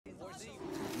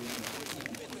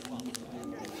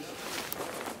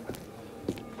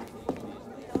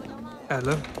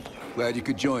Adler? Glad you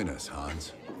could join us,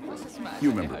 Hans. You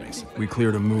remember Mason. We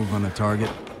cleared a move on the target.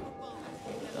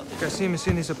 Kasim is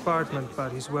in his apartment,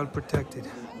 but he's well protected.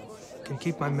 Can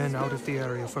keep my men out of the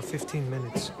area for 15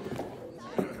 minutes.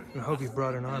 I hope you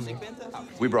brought an army.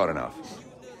 We brought enough.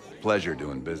 Pleasure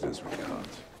doing business with you,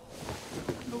 Hans.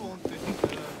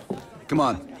 Come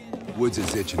on. Woods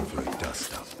is itching for a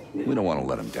dust-up. We don't want to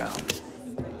let him down.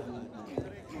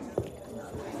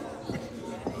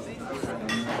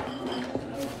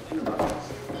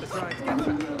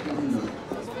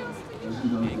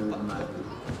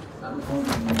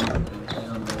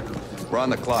 We're on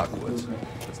the clock, Woods.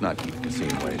 Let's not keep Kasim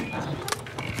waiting.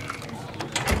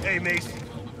 Hey, Mason.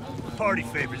 Party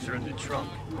favors are in the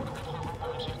trunk.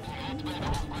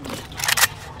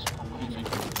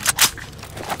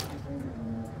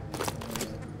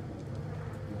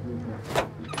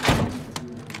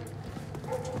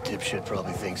 Dipshit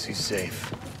probably thinks he's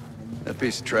safe. That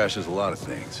piece of trash is a lot of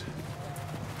things.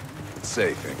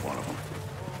 Safe ain't one of them.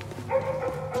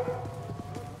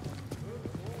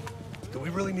 Do we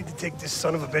really need to take this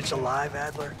son of a bitch alive,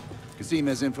 Adler? Kasim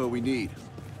has info we need.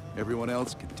 Everyone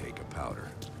else can take a powder.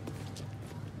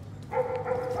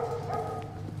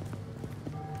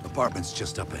 Apartment's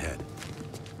just up ahead.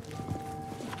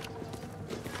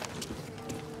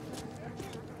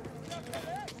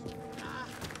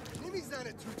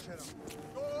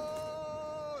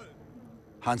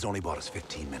 Hans only bought us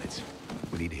 15 minutes.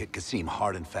 We need to hit Kasim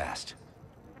hard and fast.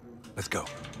 Let's go.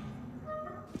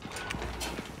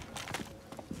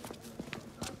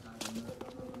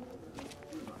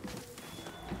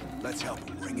 Let's help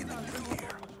him ring in the new year.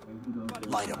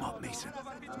 Light him up, Mason.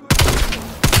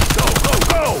 Go, go,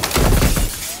 go!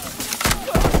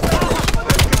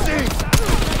 Kasim!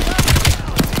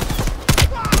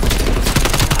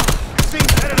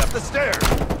 Kasim's headed up the stairs.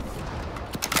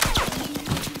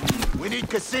 We need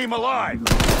Kasim alive!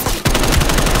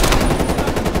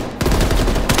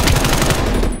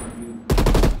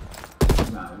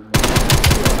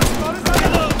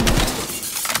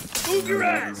 Move your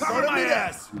ass! Cover my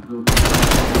ass!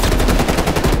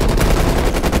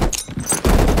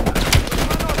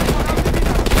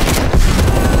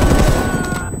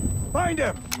 Find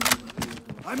him!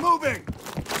 I'm moving!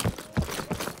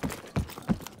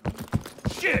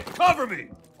 Shit! Cover me!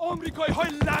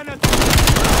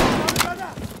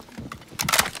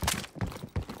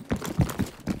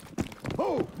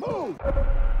 Move! Move!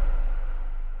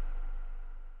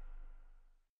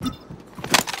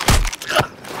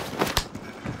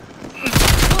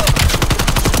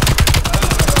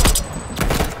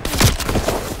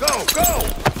 Go! Go!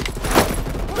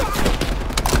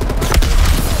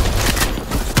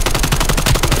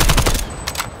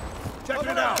 Check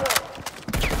it out!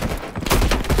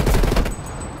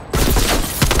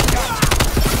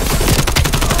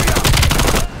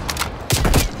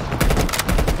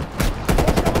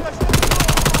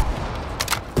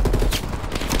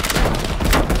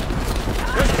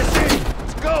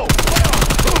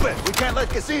 Let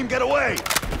Kasim get away!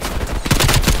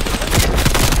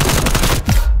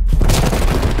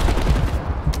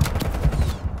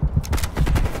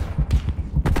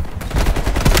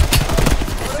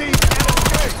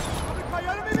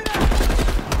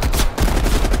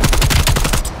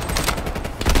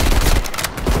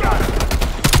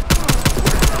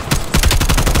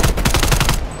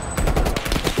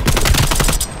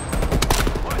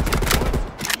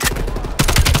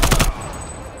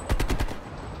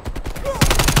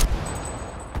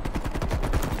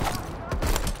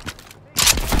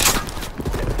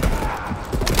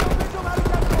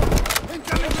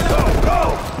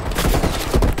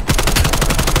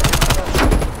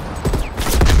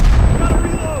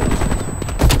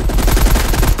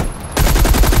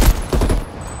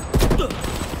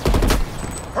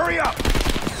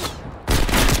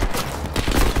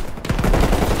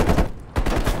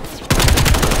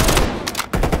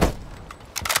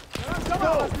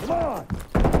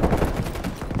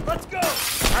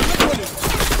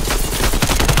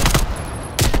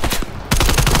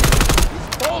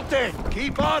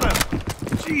 Keep on him!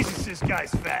 Jesus, this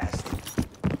guy's fast.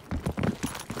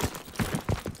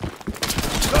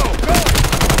 Go, go!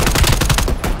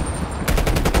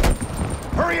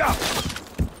 Hurry up!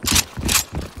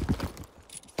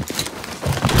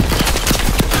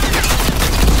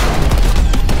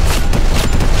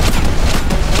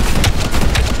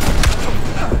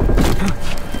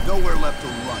 Nowhere left to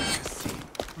run, Kasim.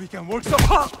 We can work some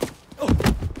hard.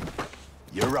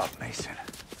 You're up, Mason.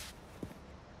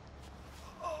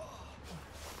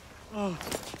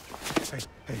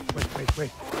 Hey,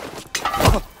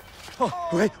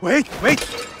 wait. Wait.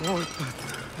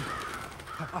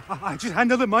 I just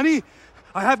handle the money.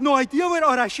 I have no idea where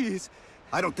Arashi is.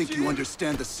 I don't think you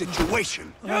understand the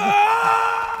situation. You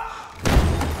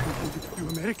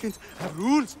Americans have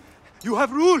rules. You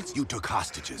have rules. You took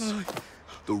hostages.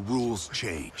 The rules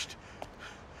changed.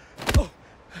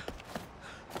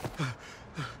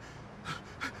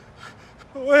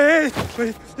 Wait.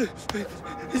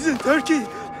 He's in Turkey.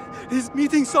 He's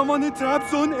meeting someone in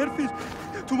Trabzon Airfield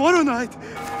tomorrow night.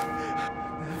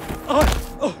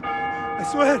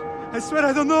 I swear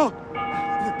I don't know.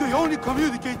 They only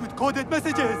communicate with coded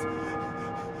messages.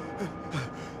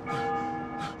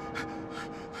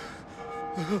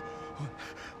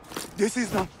 This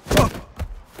is not...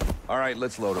 All right,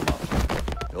 let's load him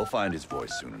up. He'll find his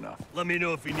voice soon enough. Let me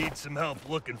know if he needs some help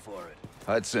looking for it.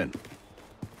 Hudson,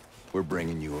 we're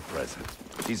bringing you a present.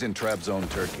 He's in Trabzon,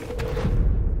 Turkey.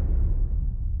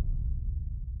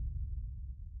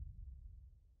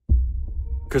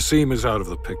 Qasim is out of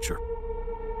the picture.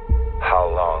 How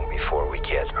long before we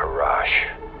get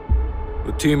Arash?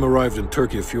 The team arrived in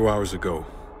Turkey a few hours ago.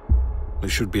 They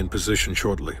should be in position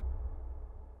shortly.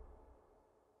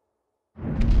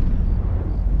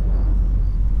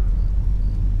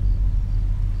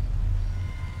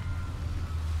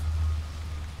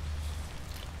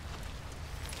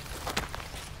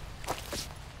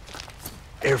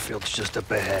 Airfield's just up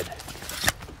ahead.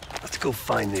 Let's go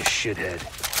find this shithead.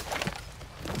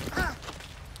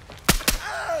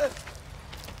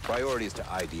 Priority is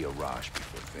to ID Arash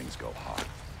before things go hot.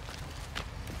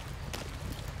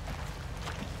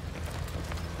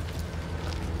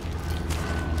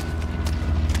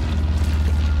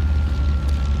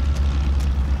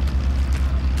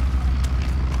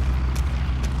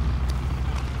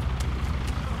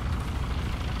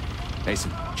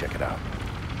 Mason, check it out.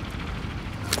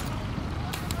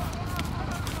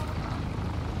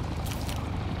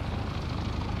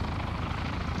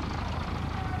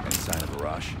 Any sign of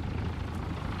Arash?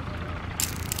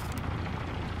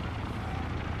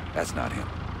 That's not him.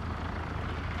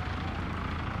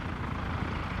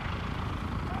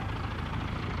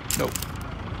 Nope.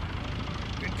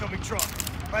 Incoming truck.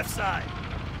 Left side.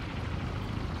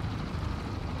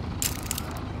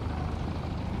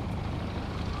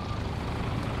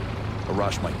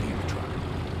 Arash might be in the truck.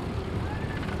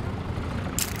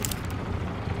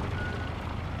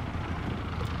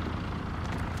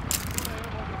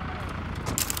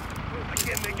 I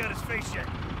can't make out his face yet.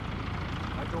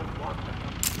 I don't want that.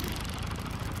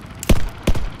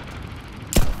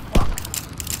 Fuck.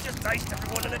 He just iced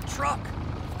everyone in the truck.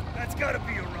 That's gotta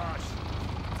be Arash.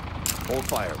 Hold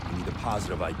fire. We need a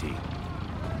positive ID.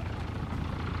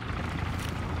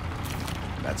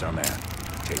 That's our man.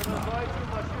 Take him out.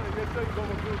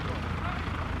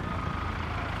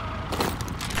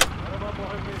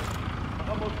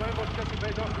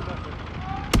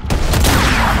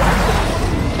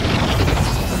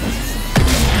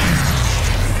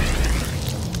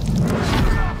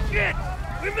 Shit!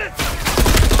 We missed him!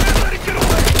 Let him get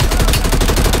away!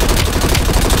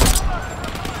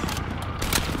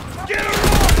 Get her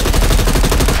on!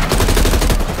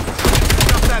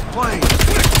 Stop that plane!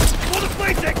 Quick! Pull the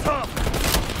plane takes off!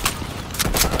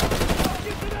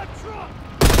 Get to that truck!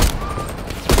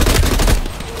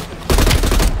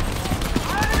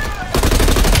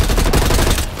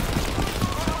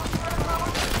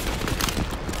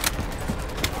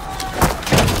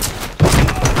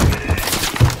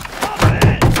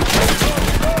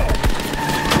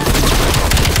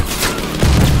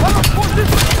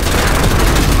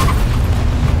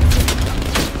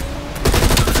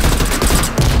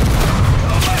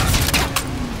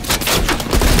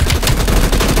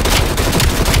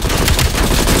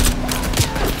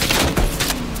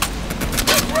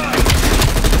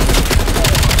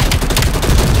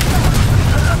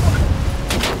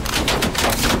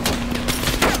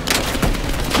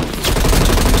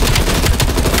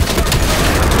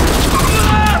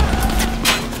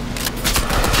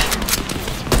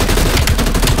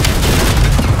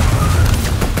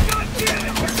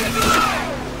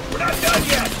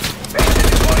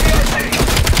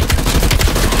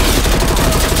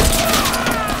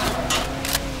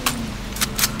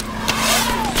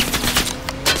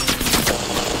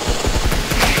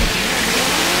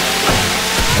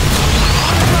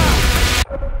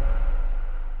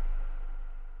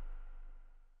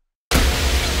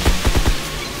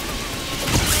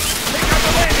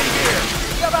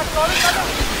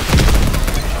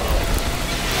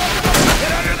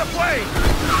 Get under the plane!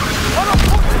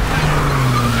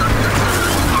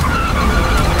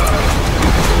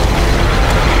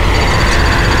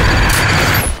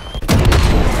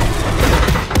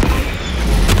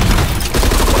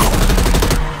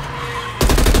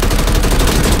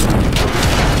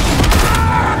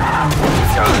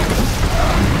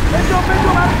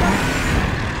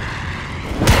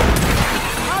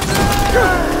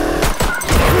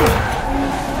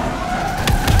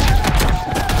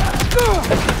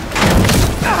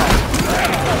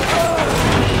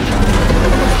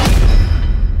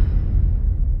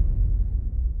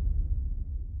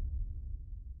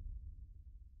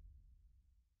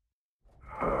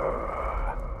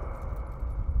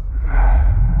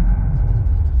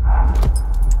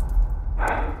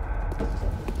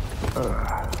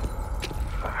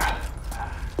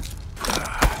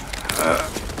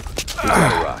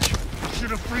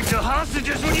 Free the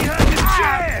hostages when you had the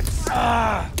chance!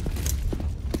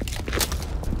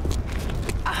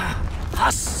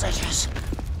 Hostages?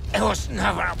 It was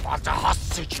never about the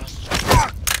hostages.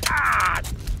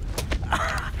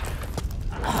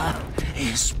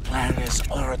 His plan is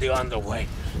already underway.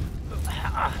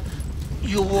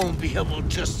 You won't be able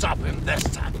to stop him this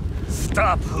time.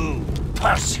 Stop who?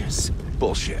 Perseus.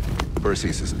 Bullshit.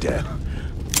 Perseus is dead.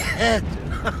 Dead?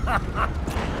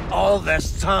 All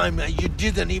this time and you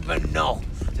didn't even know.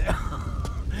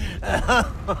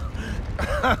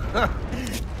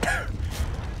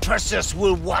 Perseus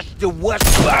will watch the West.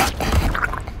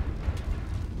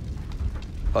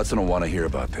 Hudson will want to hear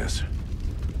about this.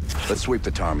 Let's sweep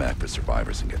the tarmac for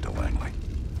survivors and get to Langley.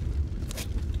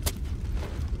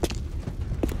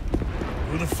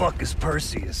 Who the fuck is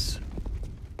Perseus?